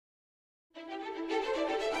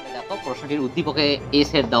দেখো প্রশ্নটির উদ্দীপকে a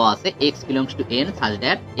সেট দেওয়া আছে x belongs to n such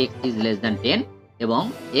that x is less than 10 এবং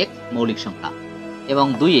x মৌলিক সংখ্যা এবং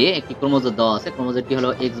 2 এ একটি ক্রমজোড় দেওয়া আছে। ক্রমজোড়টি হলো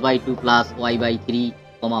x/2 plus y/3,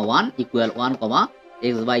 1 equal 1,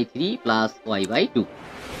 x/3 plus y/2।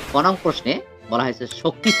 ক নং প্রশ্নে বলা হয়েছে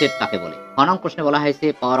শক্তি সেট কাকে বলে। খ নং প্রশ্নে বলা হয়েছে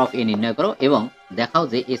পাওয়ার অফ a নির্ণয় করো এবং দেখাও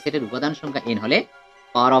যে a সেটের উপাদান সংখ্যা n হলে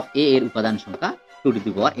পাওয়ার অফ a এর উপাদান সংখ্যা 2 to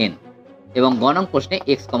the power n। এবং গ নং প্রশ্নে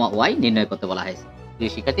x, y নির্ণয় করতে বলা হয়েছে।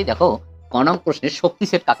 প্রিয় শিক্ষার্থী, দেখো ক নং প্রশ্নে শক্তি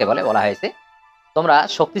সেট কাকে বলে বলা হয়েছে। তোমরা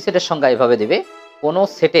শক্তি সেটের সংজ্ঞা এভাবে দেবে, কোন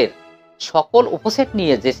সেটের সকল উপসেট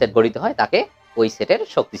নিয়ে যে সেট গঠিত হয় তাকে ওই সেটের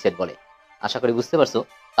শক্তি সেট বলে। আশা করি বুঝতে পারছো।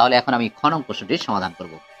 তাহলে এখন আমি খ নং প্রশ্নটির সমাধান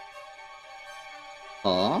করব। খ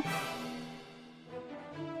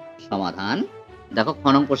সমাধান। দেখো খ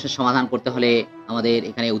নং প্রশ্নের সমাধান করতে হলে আমাদের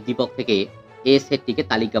এখানে উদ্দীপক থেকে এ সেটটিকে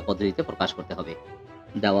তালিকা পদ্ধতিতে প্রকাশ করতে হবে।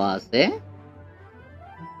 দেওয়া আছে,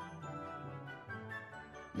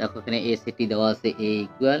 দেখো এখানে এ সেটটি দেওয়া আছে a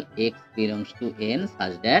equal x belongs to n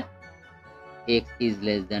such that x is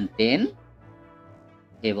less than 10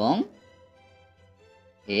 এবং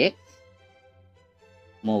x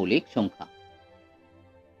মৌলিক সংখ্যা।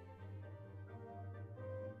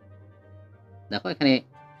 দেখো এখানে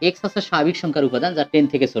x হচ্ছে স্বাভাবিক সংখ্যার উপাদান যা 10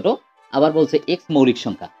 থেকে ছোট, আবার বলছে x মৌলিক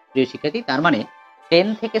সংখ্যা। প্রিয় শিক্ষার্থী, তার মানে 10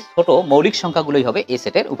 থেকে ছোট মৌলিক সংখ্যাগুলোই হবে এ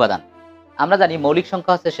সেটের উপাদান। আমরা জানি মৌলিক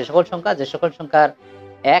সংখ্যা হচ্ছে সে সকল সংখ্যা যে সকল সংখ্যার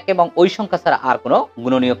এক এবং ওই সংখ্যা ছাড়া আর কোনো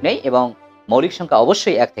গুণনীয়ক নেই এবং মৌলিক সংখ্যা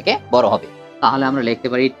অবশ্যই এক থেকে বড় হবে। তাহলে আমরা লিখতে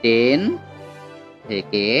পারি 10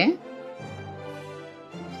 থেকে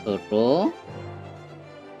ছোট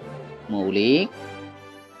মৌলিক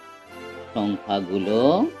সংখ্যাগুলো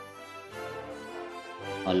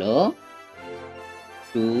হলো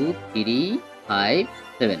 2, 3, 5,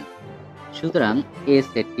 7। সুতরাং এ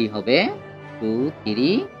সেটটি হবে 2,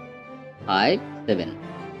 3, 5, 7।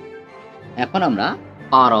 এখন আমরা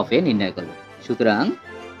পাওয়ার অফ এ নির্ণয় করব। সুতরাং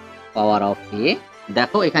পাওয়ার অফ এ,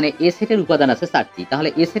 দেখো এখানে এ সেটের উপাদান আছে 4টি। তাহলে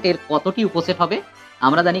এ সেটের কতটি উপসেট হবে?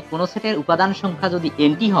 আমরা জানি কোন সেটের উপাদান সংখ্যা যদি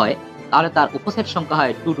nটি হয় তাহলে তার উপসেট সংখ্যা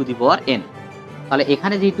হয় 2 to the power n। তাহলে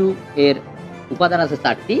এখানে যেহেতু এর উপাদান আছে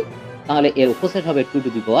 4টি, তাহলে এর উপসেট হবে 2 to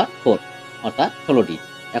the power 4, অর্থাৎ 16টি।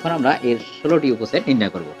 এখন আমরা এর 16টি উপসেট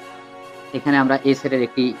নির্ণয় করব। এখানে আমরা এ সেটের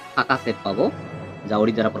একটি ফাঁকা সেট পাবো যা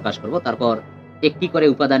ওরি দ্বারা প্রকাশ করব। তারপর একটি করে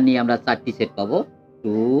উপাদান নিয়ে আমরা 4টি সেট পাবো,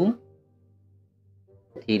 2,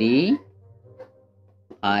 3,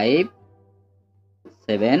 5,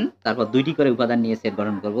 7। তারপর 2টি করে উপাদান নিয়ে সেট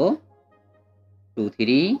গঠন করব, 2,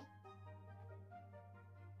 3,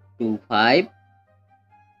 2, 5,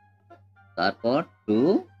 তারপর 2,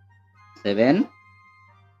 7,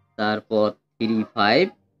 তারপর 3, 5,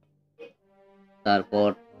 তারপর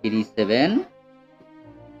 3, 7,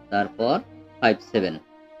 তারপর 5, 7।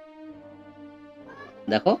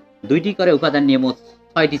 দেখো 2টি করে উপাদান নিয়ে মোট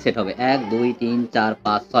 6টি সেট হবে, 1, 2, 3, 4,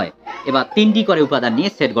 5, 6। এবার 3টি করে উপাদান নিয়ে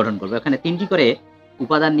সেট গঠন করব। এখানে 3টি করে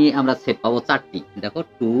উপাদান নিয়ে আমরা সেট পাবো 4টি। দেখো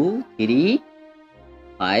 2, 3,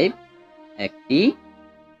 5 একটি,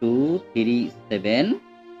 2, 3, 7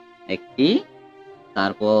 একটি,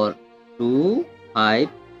 তারপর 2, 5,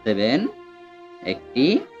 7 একটি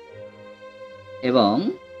এবং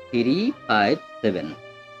 3, 5, 7।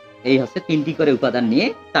 এই হচ্ছে 3টি করে উপাদান নিয়ে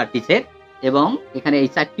 4টি সেট। এবং এখানে এই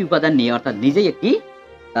 4টি উপাদান নিয়ে অর্থাৎ নিজেই একটি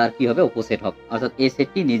তার কি হবে উপসেট হবে, অর্থাৎ এই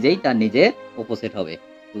সেটটি নিজেই তার নিজের উপসেট হবে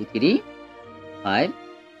 2, 3, 5,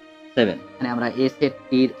 7। এখানে আমরা এই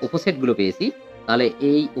সেটটির উপসেটগুলো পেয়েছি। তাহলে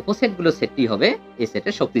এই উপসেটগুলো সেটটি হবে এই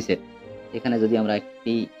সেটের শক্তি সেট। এখানে যদি আমরা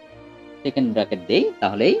একটি সেকেন্ড ব্র্যাকেট দেই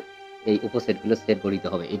তাহলেই এই উপসেটগুলো সেট গঠিত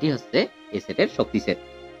হবে। এটি হচ্ছে এই সেটের শক্তি সেট।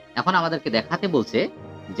 এখন আমাদেরকে দেখাতে বলছে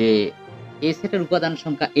যে এ সেটের উপাদান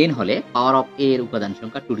সংখ্যা n হলে পাওয়ার অফ a এর উপাদান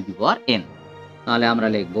সংখ্যা 2 to the power n। তাহলে আমরা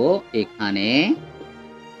লিখব এখানে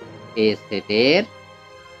এ সেটের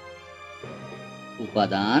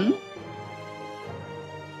উপাদান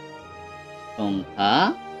সংখ্যা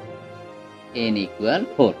n equal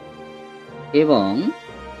 4 এবং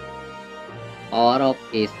পাওয়ার অফ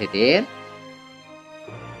এ সেটের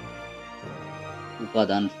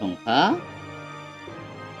উপাদান সংখ্যা,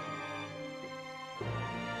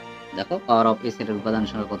 দেখো পাওয়ার অফ এ সেটের উপাদান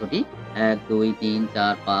সংখ্যা কতটি? 1, 2, 3,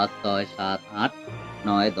 4, 5, 6, 7, 8,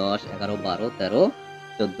 9, 10, 11, 12, 13,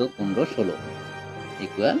 14, 15, 16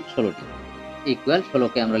 ইকুয়াল 16টি। ইকুয়াল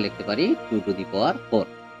 16কে আমরা লিখতে পারি 2 to the power 4।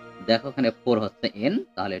 দেখো এখানে 4 হচ্ছে n,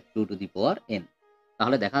 তাহলে 2 to the power n।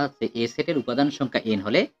 তাহলে দেখা যাচ্ছে এ সেটের উপাদান সংখ্যা n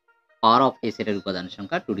হলে পাওয়ার অফ এ সেটের উপাদান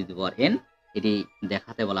সংখ্যা 2 to the power n। এটি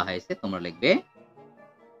দেখাতে বলা হয়েছে, তোমরা লিখবে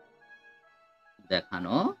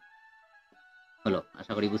দেখানো হলো।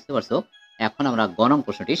 আশা করি বুঝতে পারছো। এখন আমরা গ নং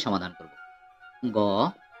প্রশ্নটির সমাধান করব। গ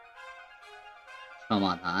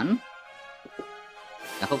সমাধান।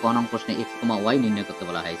 দেখো গ নং প্রশ্নে x, y নির্ণয় করতে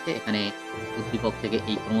বলা হয়েছে। এখানে উদ্দীপক থেকে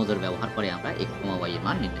এই ক্রমজোর ব্যবহার করে আমরা x, y এর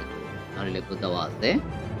মান নির্ণয় করব। তাহলে লিখব দেওয়া আছে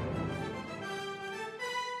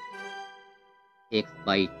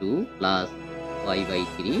x/2 plus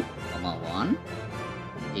y/3, 1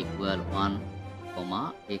 equal 1,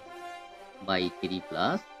 x/3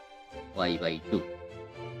 plus y/2।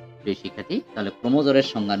 প্রিয় শিক্ষার্থী, তাহলে ক্রমজোরের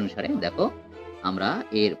সংজ্ঞানুসারে দেখো আমরা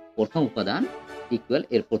এর প্রথম উপাদান ইকুয়াল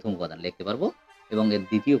এর প্রথম উপাদান লিখতে পারবো এবং এর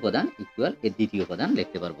দ্বিতীয় উপাদান ইকুয়াল এর দ্বিতীয় উপাদান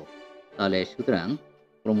লিখতে পারবো। তাহলে সুতরাং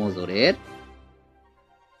ক্রমজোরের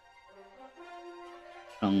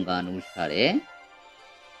সংজ্ঞানুসারে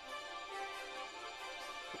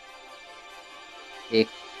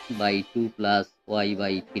x/2 প্লাস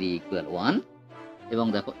y/3 ইকুয়াল 1 এবং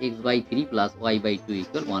দেখো x/3 প্লাস y/2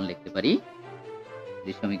 ইকুয়াল 1 লিখতে পারি।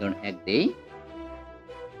 যদি সমীকরণ 1 দেই,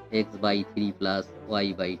 x/3 প্লাস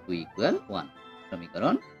y/2 ইকুয়াল 1,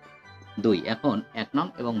 সমীকরণ 2। এখন 1 নং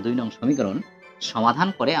এবং 2 নং সমীকরণ সমাধান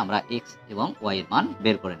করে আমরা x এবং y এর মান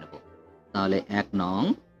বের করে নেব। তাহলে 1 নং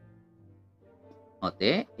হতে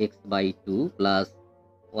x/2 প্লাস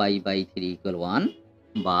y/3 ইকুয়াল 1,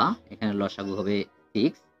 বা এখানে লসাগু হবে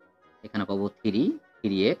 6, এখানে পাবো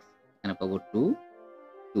 3x, এখানে পাবো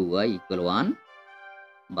 2y ইকুয়াল 1,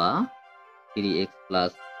 বা 3x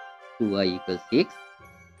প্লাস 2y ইকুয়াল 6,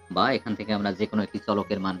 বা এখান থেকে আমরা যে কোনো একটি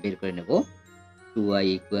চলকের মান বের করে নেব। 2y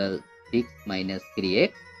ইকুয়াল 6 মাইনাস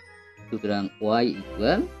 3x, সুতরাং y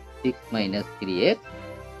equal 6 minus 3x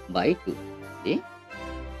by 2,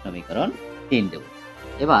 সমীকরণ 3 দেব।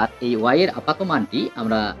 এবার এই y এর আপাত মানটি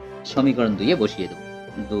আমরা সমীকরণ 2 এ বসিয়ে দেব।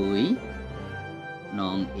 2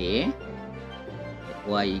 নং এ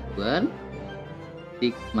y equal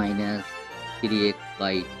 6 minus 3x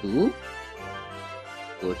by 2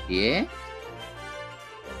 বসিয়ে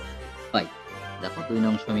পাই। দেখো 2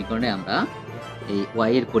 নং সমীকরণে আমরা এই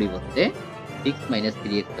y এর পরিবর্তে 6 মাইনাস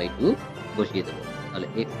 3x বাই 2 বসিয়ে দেব। তাহলে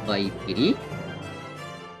x/3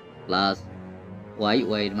 প্লাস y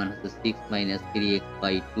এর মান হচ্ছে 6 মাইনাস 3x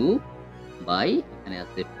বাই 2 বাই এখানে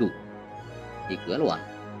আছে 2 ইকুয়াল 1,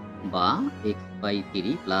 বা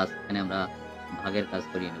x/3 প্লাস এখানে আমরা ভাগের কাজ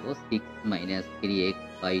করিয়ে নেব 6 মাইনাস 3x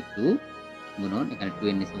বাই 2 গুণন এখানে 2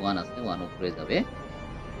 এর নিচে 1 আছে, 1 উপরে যাবে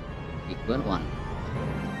ইকুয়াল 1।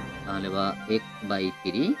 তাহলে বা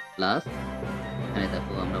x/3 প্লাস এখানে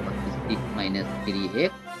দেখো আমরা পাচ্ছি 6 মাইনাস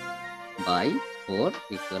 3x বাই 4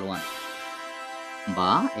 ইকুয়াল 1,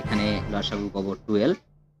 বা এখানে লসাগু পাবো 12,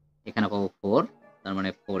 এখানে পাবো 4, তার মানে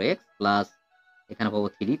 4x প্লাস এখানে পাবো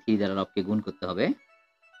 3 দ্বারা লবকে গুণ করতে হবে,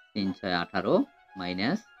 3 6 18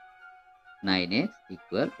 মাইনাস 9x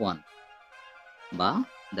ইকুয়াল 1, বা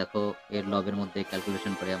দেখো এর লবের মধ্যে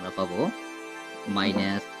ক্যালকুলেশন করে আমরা পাবো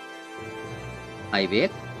minus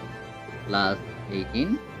 5x plus 18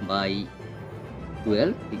 by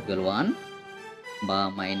 12 equal 1, বা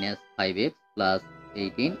মাইনাস 5x প্লাস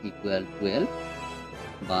 18 ইকুয়াল 12,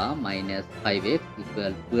 বা মাইনাস 5x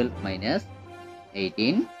ইকুয়াল 12 মাইনাস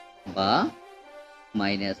 18, বা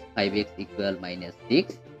মাইনাস 5x ইকুয়াল মাইনাস 6,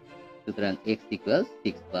 সুতরাং x ইকুয়াল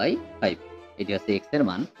 6/5। এটি হচ্ছে x এর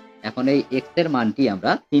মান। এখন এই x এর মানটি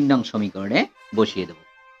আমরা 3 নং সমীকরণে বসিয়ে দেব।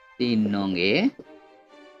 3 নং এ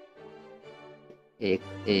x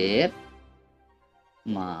এর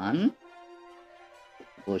মান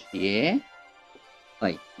বসিয়ে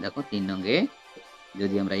পাই। দেখো 3 নং এ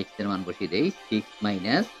যদি আমরা x এর মান বসিয়ে দেই 6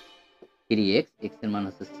 মাইনাস 3x, x এর মান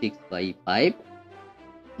হচ্ছে 6/5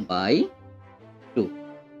 বাই 2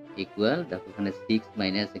 ইকুয়াল, দেখো এখানে 6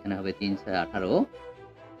 মাইনাস এখানে হবে 3 6 18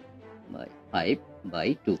 বাই 5 বাই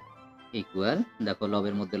 2 ইকুয়াল, দেখো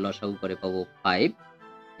লবের মধ্যে লসাগু করে পাবো 5,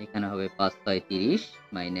 এখানে হবে 5 6 30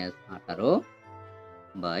 মাইনাস 18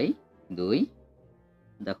 বাই 2,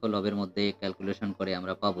 দেখো লবের মধ্যে ক্যালকুলেশন করে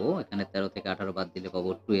আমরা পাবো এখানে 13 থেকে 18 বাদ দিলে পাবো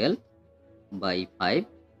 12 বাই 5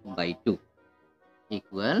 বাই 2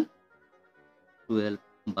 ইকুয়াল 12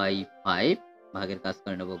 বাই 5, ভাগের কাজ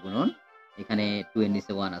করে নেব গুণন, এখানে 2 এর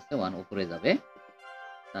নিচে 1 আছে, 1 উপরে যাবে,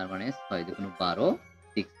 তার মানে 6 2 12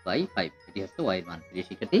 6/5। এটি হচ্ছে y এর মান। প্রিয়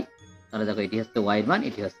শিক্ষার্থী, তাহলে দেখো এটি হচ্ছে y এর মান,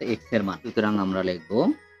 এটি হচ্ছে x এর মান। সুতরাং আমরা লিখব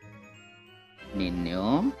নির্ণেয়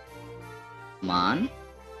মান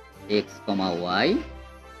x, y,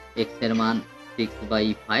 x এর মান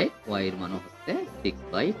 6/5, y এর মানও হচ্ছে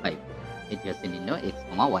 6/5। এটি হচ্ছে নির্ণয় x,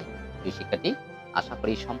 y। প্রিয় শিক্ষার্থী, আশা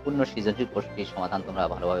করি সম্পূর্ণ সৃজনশীল প্রশ্নটির সমাধান তোমরা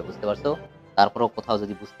ভালোভাবে বুঝতে পারছো। তারপরেও কোথাও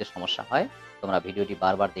যদি বুঝতে সমস্যা হয় তোমরা ভিডিওটি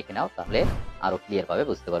বারবার দেখে নাও, তাহলে আরো ক্লিয়ার ভাবে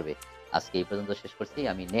বুঝতে পারবে। আজকে এই পর্যন্ত শেষ করছি।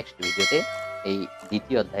 আমি নেক্সট ভিডিওতে এই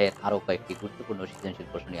দ্বিতীয় অধ্যায়ের আরো কয়েকটি গুরুত্বপূর্ণ সৃজনশীল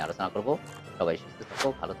প্রশ্ন নিয়ে আলোচনা করব। সবাই সুস্থ থাকো,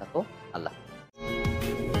 ভালো থাকো, আল্লাহ।